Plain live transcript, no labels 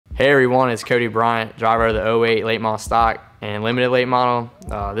Hey everyone, it's Cody Bryant, driver of the '08 late model stock and limited late model.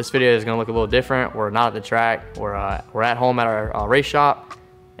 This video is going to look a little different. We're not at the track. We're at home at our race shop,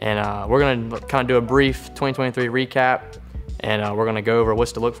 and we're going to kind of do a brief 2023 recap, and we're going to go over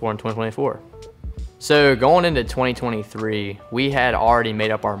what's to look for in 2024. So going into 2023, we had already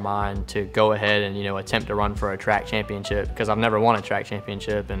made up our mind to go ahead and attempt to run for a track championship, because I've never won a track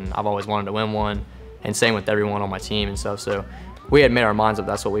championship and I've always wanted to win one, and same with everyone on my team and stuff. So we had made our minds up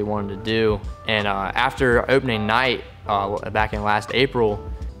that's what we wanted to do. And after opening night back in last April,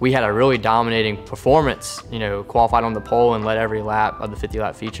 we had a really dominating performance, qualified on the pole and led every lap of the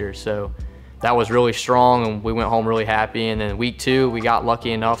 50-lap feature. So that was really strong, and we went home really happy. And then week 2, we got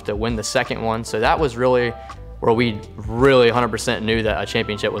lucky enough to win the second one. So that was really where we really 100% knew that a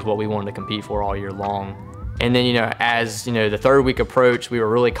championship was what we wanted to compete for all year long. And then, as the third week approached, we were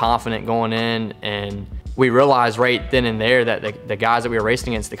really confident going in, and we realized right then and there that the guys that we were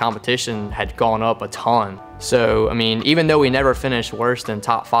racing against, the competition had gone up a ton. So, I mean, even though we never finished worse than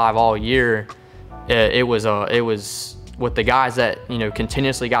top 5 all year, it was with the guys that,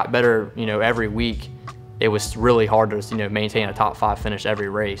 continuously got better, every week. It was really hard to, maintain a top 5 finish every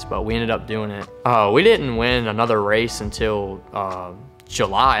race, but we ended up doing it. We didn't win another race until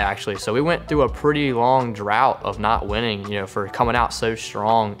July, actually. So we went through a pretty long drought of not winning, for coming out so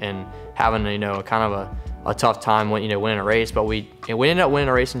strong and having, kind of a tough time, winning a race. But we ended up winning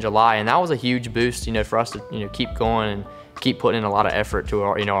a race in July, and that was a huge boost, for us to, keep going and keep putting in a lot of effort to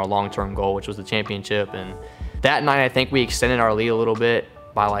our, our long-term goal, which was the championship. And that night, I think we extended our lead a little bit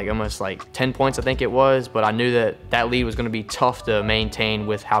by almost 10 points, I think it was. But I knew that lead was going to be tough to maintain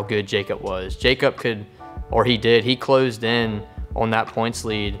with how good Jacob was. Jacob he closed in on that points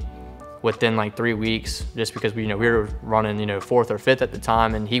lead within 3 weeks, just because we were running 4th or 5th at the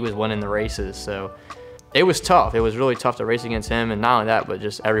time, and he was winning the races. So it was tough. It was really tough to race against him, and not only that, but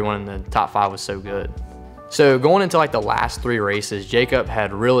just everyone in the top 5 was so good. So going into the last 3 races, Jacob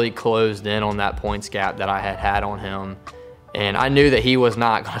had really closed in on that points gap that I had on him, and I knew that he was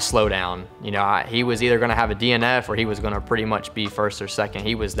not going to slow down. He was either going to have a DNF or he was going to pretty much be 1st or 2nd.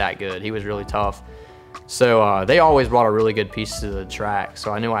 He was that good. He was really tough. So they always brought a really good piece to the track.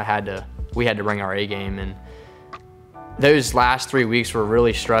 So I knew we had to bring our A game, and those last 3 weeks were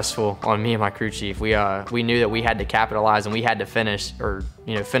really stressful on me and my crew chief. We knew that we had to capitalize, and we had to finish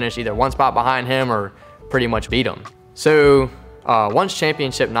either one spot behind him or pretty much beat him. So once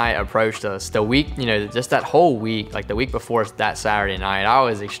championship night approached us, the week, just that whole week, the week before that Saturday night, I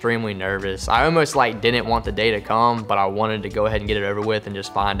was extremely nervous. I almost didn't want the day to come, but I wanted to go ahead and get it over with and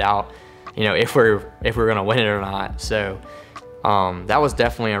just find out, if we're gonna win it or not. So that was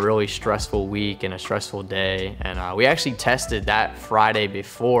definitely a really stressful week and a stressful day. And we actually tested that Friday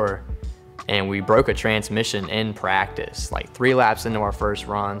before, and we broke a transmission in practice, 3 laps into our first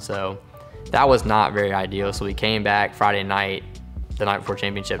run. So that was not very ideal. So we came back Friday night, the night before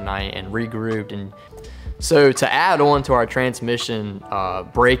championship night, and regrouped. And so to add on to our transmission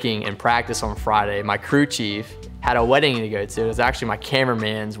breaking in practice on Friday, my crew chief had a wedding to go to. It was actually my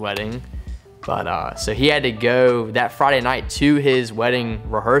cameraman's wedding. But so he had to go that Friday night to his wedding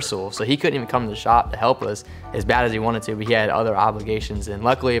rehearsal, so he couldn't even come to the shop to help us as bad as he wanted to, but he had other obligations. And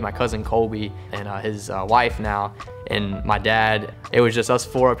luckily my cousin Cody and his wife now and my dad, it was just us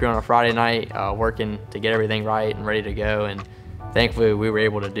 4 up here on a Friday night working to get everything right and ready to go, and thankfully we were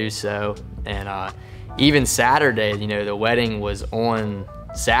able to do so. And even Saturday, the wedding was on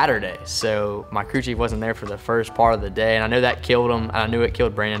Saturday, so my crew chief wasn't there for the first part of the day, and I know that killed him, and I knew it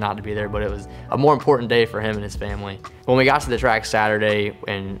killed Brandon not to be there, but it was a more important day for him and his family. When we got to the track Saturday,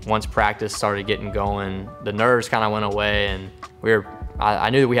 and once practice started getting going, the nerves kind of went away, and I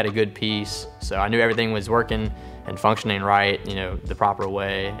knew that we had a good piece, so I knew everything was working and functioning right, the proper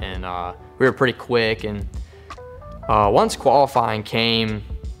way. And we were pretty quick. And once qualifying came,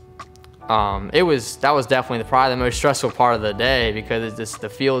 that was definitely probably the most stressful part of the day, because the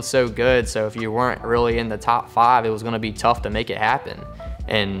field's so good. So if you weren't really in the top 5, it was going to be tough to make it happen.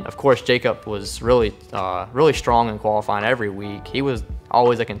 And of course, Jacob was really strong in qualifying every week. He was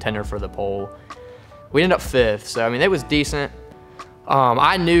always a contender for the pole. We ended up 5th, so I mean, it was decent.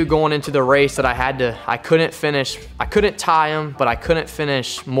 I knew going into the race that I couldn't finish. I couldn't tie him, but I couldn't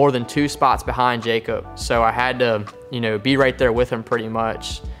finish more than 2 spots behind Jacob. So I had to, be right there with him pretty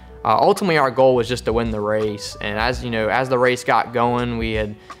much. Ultimately, our goal was just to win the race. And as the race got going, we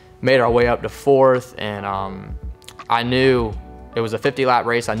had made our way up to 4th, and I knew it was a 50-lap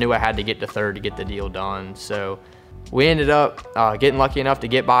race. I knew I had to get to 3rd to get the deal done. So we ended up getting lucky enough to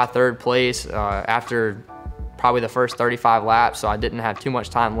get by 3rd place after probably the first 35 laps, so I didn't have too much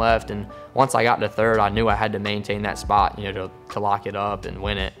time left. And once I got to third, I knew I had to maintain that spot, you know, to lock it up and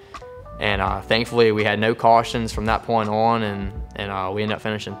win it. And thankfully, we had no cautions from that point on, and we ended up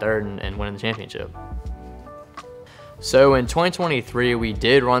finishing third and winning the championship. So in 2023, we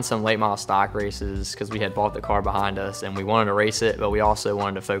did run some late model stock races because we had bought the car behind us and we wanted to race it, but we also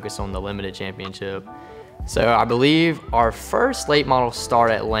wanted to focus on the limited championship. So I believe our first late model start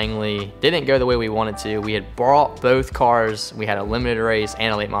at Langley didn't go the way we wanted to. We had brought both cars. We had a limited race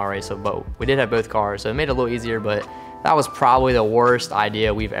and a late model race, but we did have both cars, so it made it a little easier, but that was probably the worst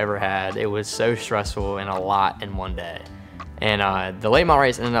idea we've ever had. It was so stressful and a lot in one day. And the late model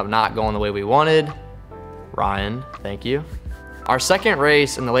race ended up not going the way we wanted. Ryan, thank you. Our second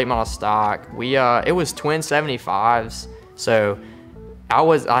race in the late model stock, it was twin 75s, so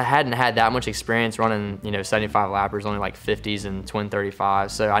I hadn't had that much experience running, you know, 75 lappers, only like 50s and twin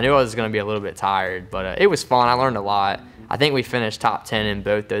 35s, so I knew I was going to be a little bit tired, but it was fun. I learned a lot. I think we finished top 10 in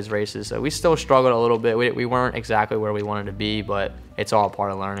both those races, so we still struggled a little bit. We weren't exactly where we wanted to be, but it's all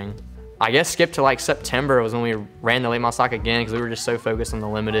part of learning. I guess skip to like September was when we ran the late model stock again because we were just so focused on the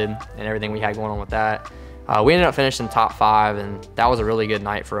limited and everything we had going on with that. We ended up finishing top 5, and that was a really good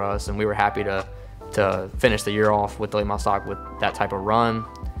night for us, and we were happy to finish the year off with the late model stock with that type of run.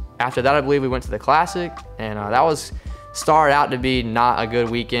 After that, I believe we went to the Classic, and that started out to be not a good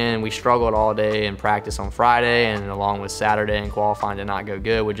weekend. We struggled all day in practice on Friday, and along with Saturday and qualifying did not go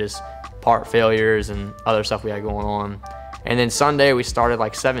good with just part failures and other stuff we had going on. And then Sunday, we started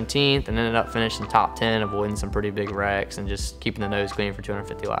like 17th and ended up finishing top 10, avoiding some pretty big wrecks and just keeping the nose clean for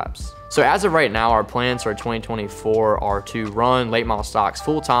 250 laps. So as of right now, our plans for 2024 are to run late model stocks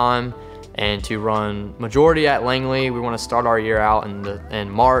full time and to run majority at Langley. We want to start our year out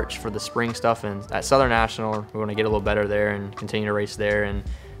in March for the spring stuff and at Southern National. We want to get a little better there and continue to race there, and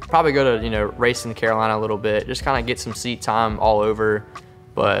probably go to, you know, race in Carolina a little bit, just kind of get some seat time all over.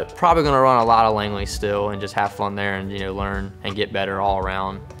 But probably going to run a lot of Langley still and just have fun there and, you know, learn and get better all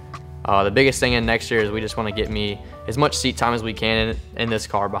around. The biggest thing in next year is we just want to get me as much seat time as we can in this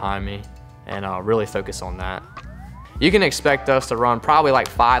car behind me and really focus on that. You can expect us to run probably like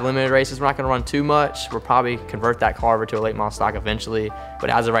 5 limited races. We're not going to run too much. We'll probably convert that car over to a late model stock eventually. But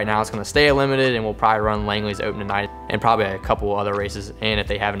as of right now, it's going to stay a limited, and we'll probably run Langley's Open tonight and probably a couple other races. And if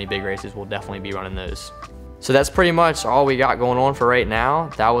they have any big races, we'll definitely be running those. So that's pretty much all we got going on for right now.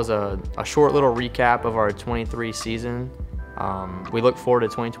 That was a short little recap of our 23 season. We look forward to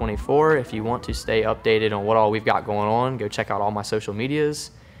 2024. If you want to stay updated on what all we've got going on, go check out all my social medias.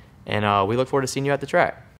 And we look forward to seeing you at the track.